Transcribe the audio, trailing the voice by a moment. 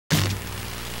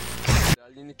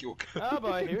alguien equivocado. Ah,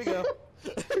 boy, here we go.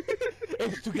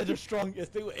 It's together strong, güey.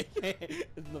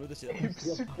 No me decía.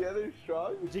 Together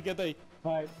strong? Chiquete ahí.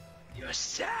 Alright.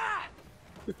 ¡Yosa!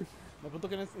 Me apunto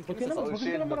que en ¿Por qué es no? eso. Oh ¿Por qué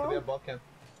shit, no no morado? tenía Balkan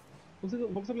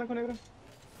 ¿Boxe blanco negro?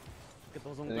 Que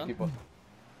todos son en el clan. equipo.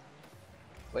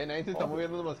 Güey, nadie se está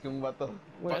moviendo más que un vato.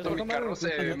 Pato, mi carro se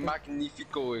ve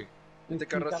magnífico, güey. Este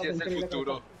carro sí es el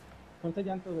futuro. ¿Cuántas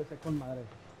llantas de con madre?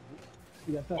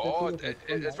 Y ya está. Oh,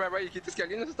 espera, ¿dijiste que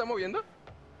alguien nos está moviendo?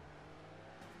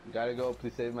 Gotta go,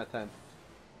 please save my time.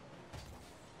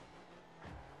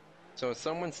 So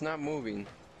someone's not moving.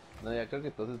 No, ya creo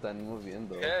que todos se están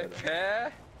moviendo. ¿Qué? pero-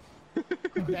 ¿Qué?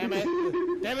 Damn it.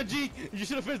 Damn it, G. You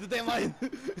should have finished the damn line.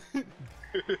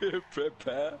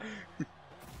 Prepare.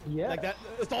 Yeah. Like that.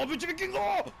 Stop it, chicken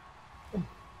go!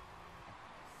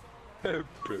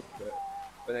 Prepare.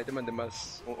 Bueno, ahí te mandé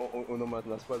más, uno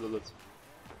más para los dos.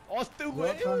 Oh, este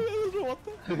güey. What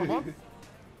the?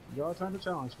 Y'all trying to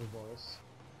challenge me, boys.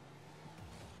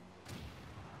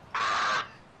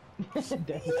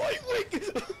 Damn. Ay,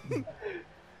 güey.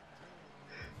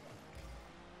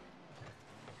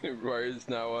 Ryan's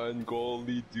now on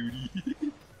goalie duty.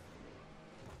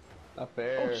 Not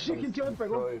fair. Oh, shit, I'm ¿quién me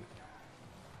pegó? destroyed.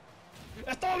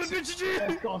 Stop it, bitch, G.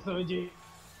 Let's go, 7G.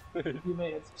 You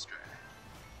made it.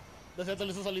 De cierto,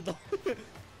 lo hizo solito.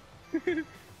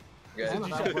 Guys, I'm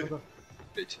not gonna go.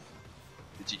 bitch.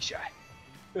 The G shot.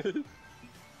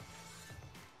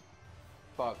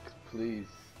 Fuck, please.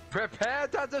 Prepare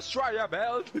to destroy your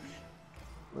belt. We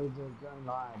just don't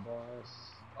lie, boys.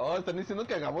 Oh, ¿están diciendo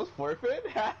que hagamos forfeit?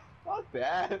 Fuck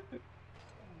that.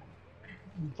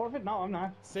 Forfeit? No, I'm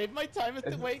not. Save my time,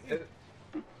 este güey. Es-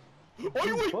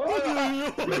 ¡Ay, güey!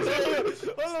 ¡Hola, verga!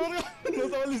 No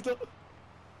estaba listo.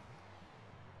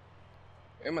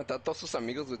 Voy a matar a todos sus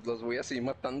amigos, güey, los voy a seguir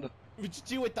matando.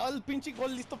 Bichichi, güey, estaba el pinche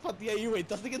gol listo para ti ahí, güey.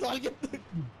 ¿Estás siguiendo a alguien?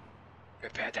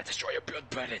 Prepare to destroy your blood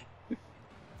button.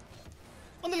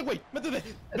 Ándale, güey, métete.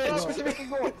 Bitch,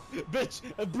 bitch,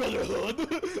 brotherhood.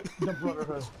 The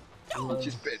Brotherhood.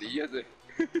 Pinches perillas, güey.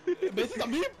 ¿Ves?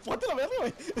 También, fuerte la verga,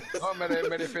 güey. No, me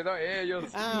refiero a ellos.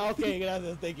 Ah, ok,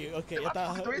 gracias, thank you. Ok, ya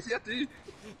está. Tú decías a ti.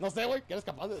 No sé, güey, que eres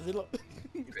capaz de decirlo.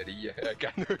 Perilla,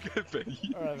 acá no, que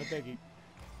perilla. Alright, thank you.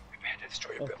 Prepare to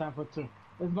destroy your It's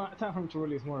belt. time for him to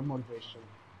release more motivation.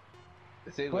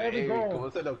 Sí, Where we güey,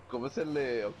 go? ¿cómo se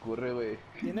le ocurre, güey?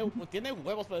 Tiene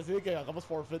huevos para decir que hagamos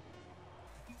forfeit.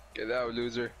 Get out,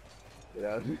 loser.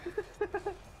 Ya.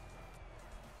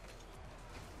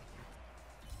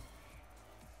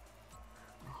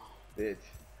 Bitch.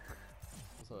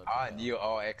 Ah, Neo,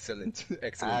 oh, excellent.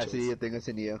 Excellent Ah, choice. sí, yo tengo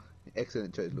ese nido.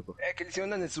 Excellent choice, Lupo. ¿Qué le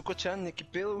hicieron a Nezuko-chan? ¿Qué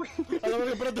pedo, güey? A la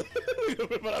verga, espérate.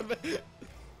 Prepararme.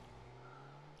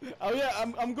 Oh yeah,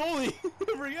 I'm goalie.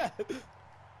 I forgot.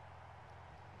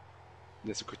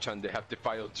 Nezuko-chan, they have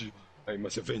defiled you. I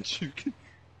must avenge you.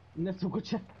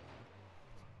 Nezuko-chan.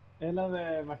 Es la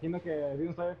de, imagino que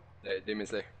Demon Slayer. Demon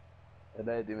Slayer. Es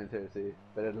la de Demon Slayer, sí.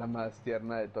 Pero es la más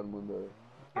tierna de todo el mundo, güey.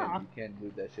 You can't do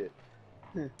that shit.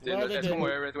 Sí, No, no, they es como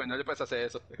didn't. Everett, güey, no le puedes hacer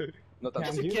eso. No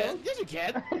tanto. Can Yes, you you can. Yes, you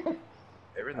can.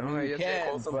 Everett, I no, mean, you ella es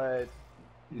can, wholesome.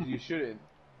 but you shouldn't.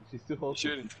 She's too You wholesome.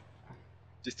 shouldn't.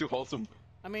 Just too wholesome.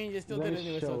 I mean, you still did it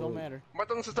anyway, so it don't matter.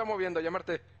 ¿Cuánto no se está moviendo?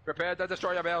 Llamarte. Prepare to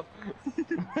destroy your belt.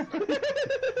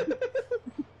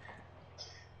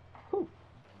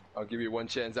 I'll give you one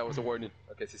chance, that was a warning.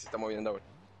 Ok, sí se está moviendo ahora.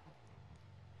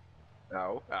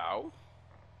 Au, au.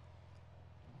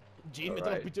 G,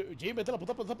 vete la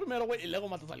puta planta primero, güey, y luego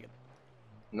matas a alguien.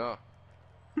 No.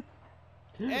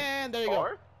 And there you go.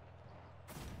 Or?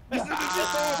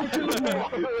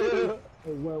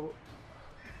 El huevo.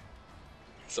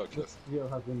 So close. Video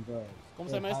has been done. ¿Cómo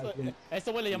se llama esto? A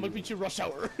este güey le llamó el pinche rush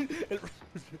hour.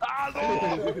 ¡Ah,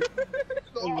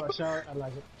 no! El rush hour, I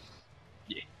like it.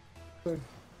 Yeah. Good.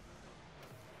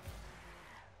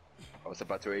 I was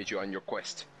about to aid you on your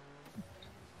quest.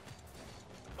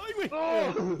 ¡Ay, güey!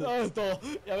 No, es todo.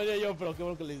 Ya venía yo, pero qué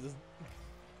bueno que le dices.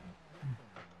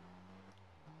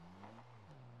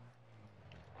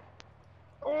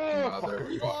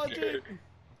 Motherfucker.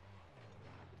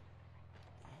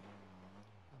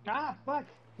 Ah, fuck.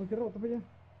 ¿Por qué rebotó para allá?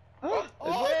 ¡Oh,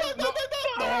 no!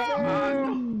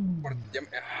 Por- ya me-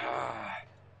 ah.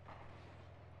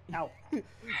 Ow.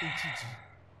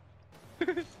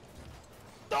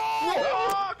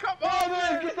 ¡Oh, come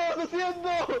on! ¿Qué estabas haciendo?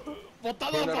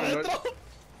 ¡Botado Bueno, para no, adentro!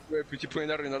 Güey, pinche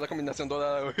pueden arruinar la combinación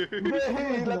dorada, güey.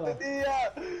 Güey, la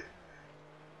tenía.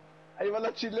 Ahí va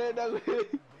la chilena, güey.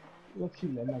 La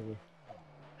chilena, güey.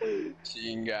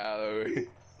 Chingado, güey.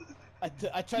 I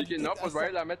tried Dije, no, pues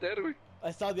vaya a meter, güey.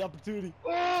 I saw the opportunity.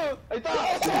 ¡Oh! ¡Ahí está!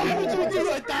 Ahí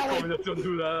está, güey. Combinación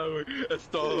dorada, güey. Es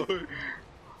todo, güey.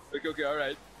 Ok,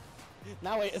 alright.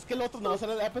 Nah, güey, es que el otro no va a ser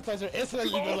el appetizer, ese era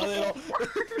el verdadero.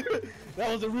 That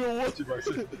was the real one.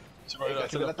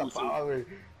 Casi me la tapaba, güey.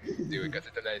 Sí, güey,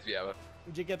 casi te la desviaba.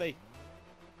 Chiquete ahí.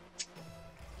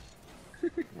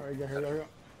 Alright, ya, here we go.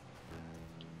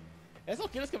 ¿Eso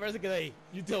quieres que ver se quede ahí?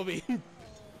 You tell me.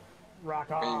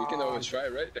 Rock I mean, we can on. always try,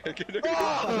 right?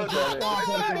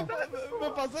 Me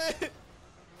pasé.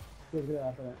 Sí, sí,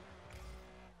 after that.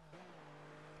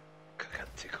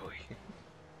 Cagante, güey.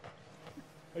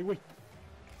 Ay, güey.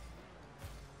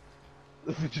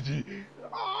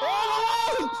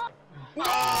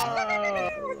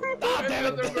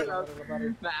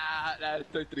 Nah,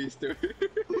 estoy triste, güey.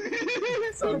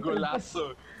 Es un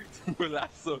golazo. Es un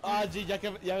golazo. Ah, sí, ya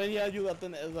venía a ayudarte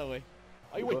en esa, güey.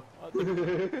 Ay, güey.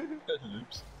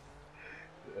 Loops.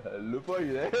 Lupo,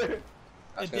 you there?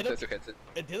 Entiendo, Su headset.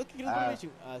 entiendo que quieres Ah. ver Michu.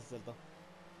 Ah, es cierto.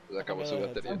 Pues acabó su I'm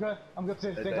batería. good. I'm good.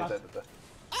 Stay Ahí close. está.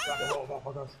 Rock and roll,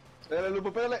 motherfuckers. Pégale,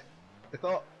 Lupo, pégale.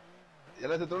 Esto. Ya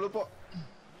le entró Lupo.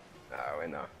 Ah,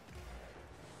 bueno.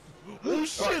 ¡Oh,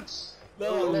 shit!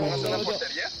 No, no, ¿Vamos a no, la no.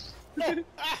 portería?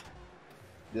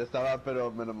 Ya estaba,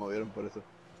 pero me lo movieron por eso.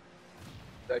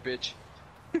 Die, bitch.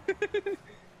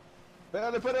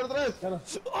 Pégale, pégale otra vez. Claro.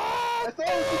 ¡Esto!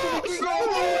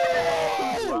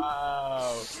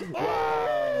 Wow.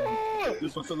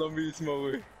 Les pasó lo mismo,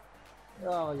 güey.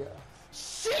 Oh, yeah.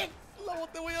 ¡Shit! La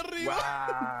boté muy arriba.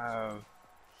 Wow.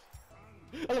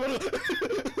 A la verga.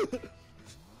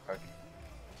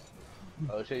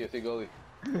 Oh shit, you see goalie.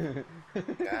 God.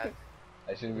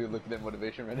 I shouldn't be looking at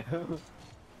motivation right now.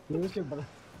 Tienes que parar.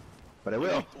 But I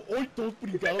will. Hoy todos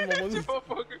brincaron, mamón.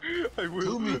 Motherfucker. I will.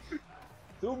 Sue me.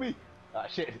 Sue me. Ah,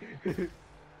 shit.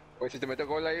 Güey, si te meto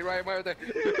gol ahí, Ryan, muévete.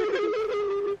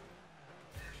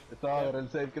 Estaba a ver el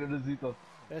save que no necesito.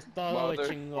 Es todo de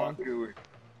chingón. Motherfucker, güey.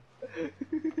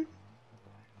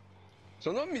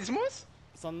 ¿Son los mismos?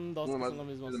 Son dos No, que más- son los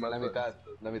mismos. es más- La mitad,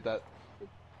 la mitad.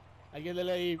 Alguien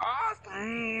dele ahí. ¡Ah!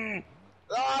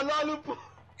 ¡Ah, no, Lupo!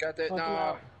 Quédate,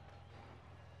 no.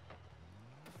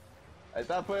 Ahí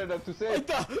está, fue not to Ahí save.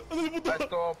 está. ¡Ándale, puta!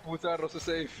 Esto, puta, rosa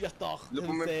safe. Ya está.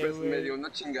 Lupo me, Sensei, pues, güey. me dio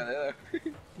una chingadera.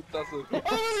 Putazo. ¡Ah, verga!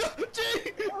 ¡Sí!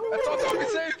 Esto, todo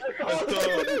safe.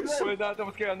 Esto. Pues nada,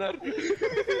 tenemos que ganar.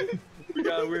 We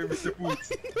gotta win, Mr.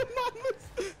 Putz.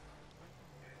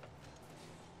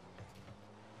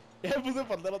 Ya me puse a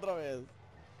faltar otra vez.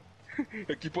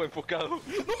 Equipo enfocado.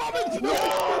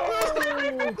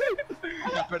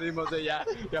 Ya perdimos de ya.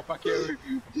 Ya pa' qué, güey.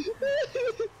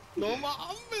 No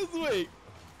mames, güey.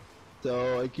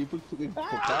 So, equipo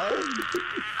enfocado.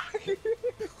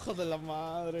 Hijo de la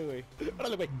madre, güey.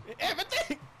 Órale, güey.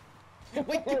 ¡Vete!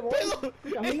 Güey, ¿qué pedo?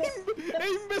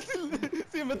 Imbécil!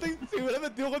 Si me hubiera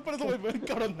metido gol por eso, güey, me hubiera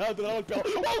encabronado, te hubiera golpeado. ¡Oh,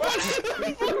 fuck!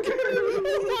 ¡Fuck!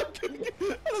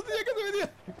 Ahora sí, ya que se venía.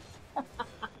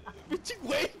 ¡Pinche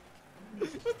güey! ¡Me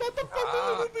está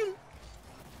tapando, inútil!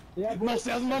 Yeah, ¡No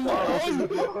seas mamón!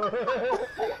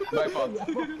 My fault.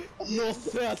 ¡No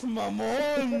seas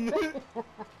mamón!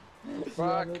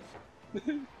 Fuck.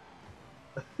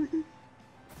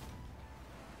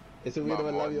 Eso vino el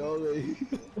Mamón. labio, güey.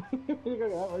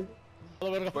 A la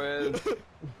verga. Pues,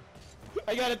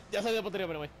 I got it. Ya salí de batería,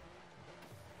 pero güey.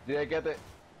 Dile, quédate.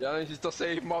 ya no necesito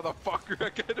save,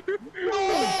 motherfucker.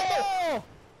 ¡No!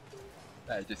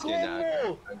 I just can't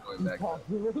now. I'm going back.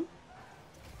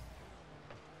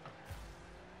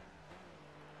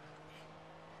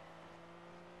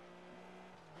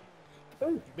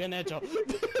 Bien hecho.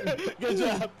 Good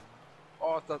job.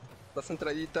 Oh, está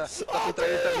centradita. Está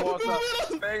centradita hermosa.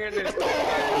 Péguenle.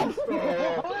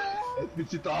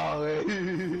 Pichito, güey.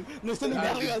 No está ni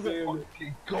vergas, güey.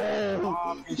 Fucking go.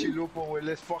 Ah, pinche Lupo, güey.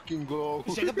 Let's fucking go.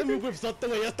 Chécate mi websote,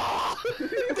 güey. Ya está.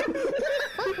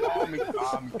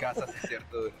 Mi casa, sí es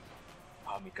cierto, güey.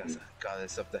 Mi casa.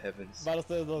 Goddess of the heavens. Para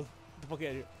ustedes dos. Fuck out of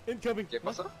here. Incoming. ¿Qué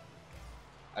pasó?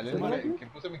 ¿Quién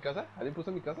puso mi casa? ¿Alguien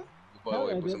puso mi casa? Lupo,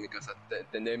 güey, puso mi casa.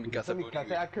 Tené mi casa, Mi Puri, casa,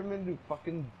 güey. Ackerman, you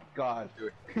fucking god.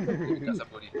 Mi casa,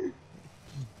 Puri.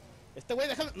 Este güey,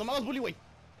 déjame. No me hagas bully, güey.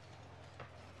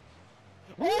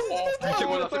 Oh, pinche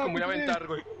golazo que me voy a aventar,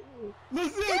 güey. No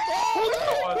sé.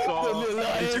 Pasó.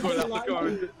 Pinche golazo que me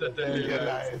voy a Dele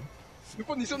aventar.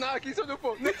 Lupo no hizo nada. ¿Qué hizo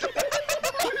Lupo?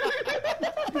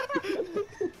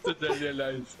 Dele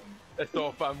Lines. Es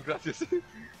todo, fam. Gracias.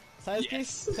 ¿Sabes qué?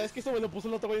 ¿Sabes qué? Eso me lo puso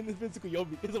el otro güey en Defense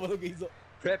Kuyomi. Eso fue lo que hizo.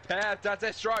 Prepare to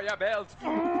destroy your belt.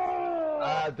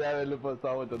 Ah, damn it, Lupo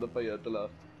estaba voltando para allá a otro lado.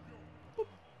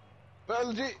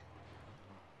 Pero G.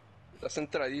 Está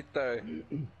centradita, güey.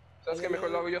 ¿Sabes qué? Mejor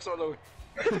lo hago yo solo, güey.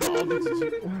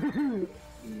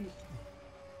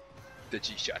 The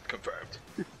G-shot confirmed.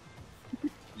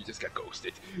 You just got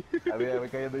ghosted. A mí me voy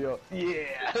cayendo yo.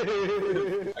 Yeah.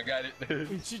 I got it.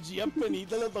 Pinche G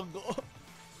penita le tocó.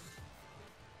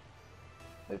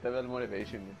 Ahí te veo el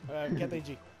motivation. Quédate ahí,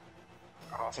 G.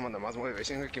 Vamos a mandar más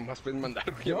motivation, güey. ¿Quién más pueden mandar,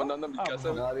 güey? Ya mandando a mi casa,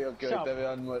 güey. No, digo que Chao.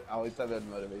 ahorita veo el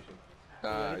motivation.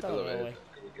 Ah, ahorita lo veo, veo.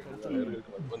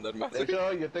 Mandar más. De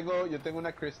hecho, yo tengo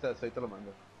una Krista, ahí te lo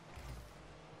mando.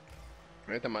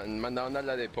 Ahorita manda onda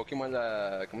la de Pokémon,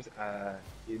 la... ¿Cómo se...? Ah,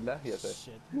 Hilda, ya sé.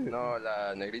 Shit. no,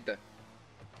 la negrita.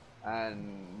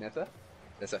 ¿Nessa?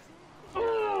 Esa.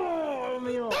 ¡Oh,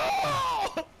 mío!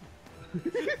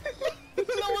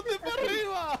 ¡La boté para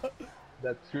arriba!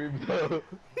 That scream though.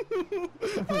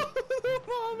 No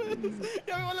mames.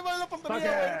 Ya me vale madre la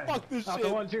pantalla, güey. Fuck this ¡Ah, shit.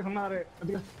 tomó el chico, madre!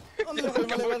 ¿Dónde se vale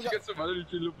Acabó verga? chica su madre el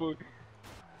chilupo.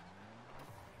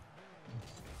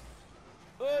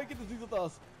 Ay, quietecito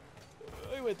todos.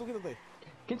 Ay, güey, tú quítate.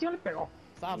 ¿Quién chico le pegó?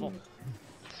 Safo.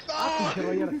 ¡Ah, pinche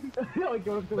Roger! ¡Ay, qué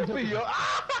bueno que Me fui yo.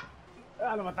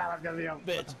 ¡Ah, lo mataron, Dios mío!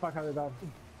 Bitch. Paja de dar.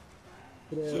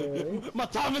 3... My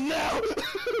time is now!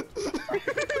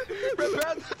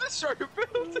 Prepare to destroy your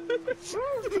build.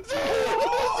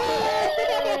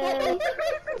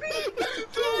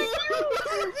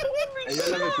 Ellos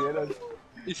la metieron.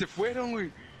 Y se fueron,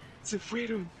 güey. Se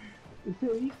fueron.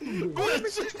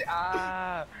 Bitch!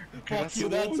 Ah, Fuck you,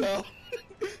 that's how.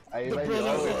 Ahí The va yo,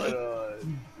 Brotherhood. güey, pero...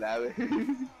 La ve.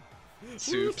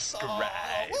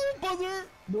 Subscribe Oh, buzzer!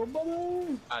 ¡No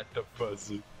mames! at the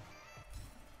puzzle.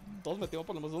 Todos metimos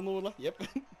por lo menos uno, ¿verdad? Yep.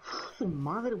 ¡Su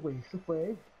madre, güey! Eso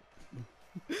fue...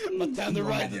 My time to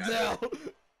rise is now.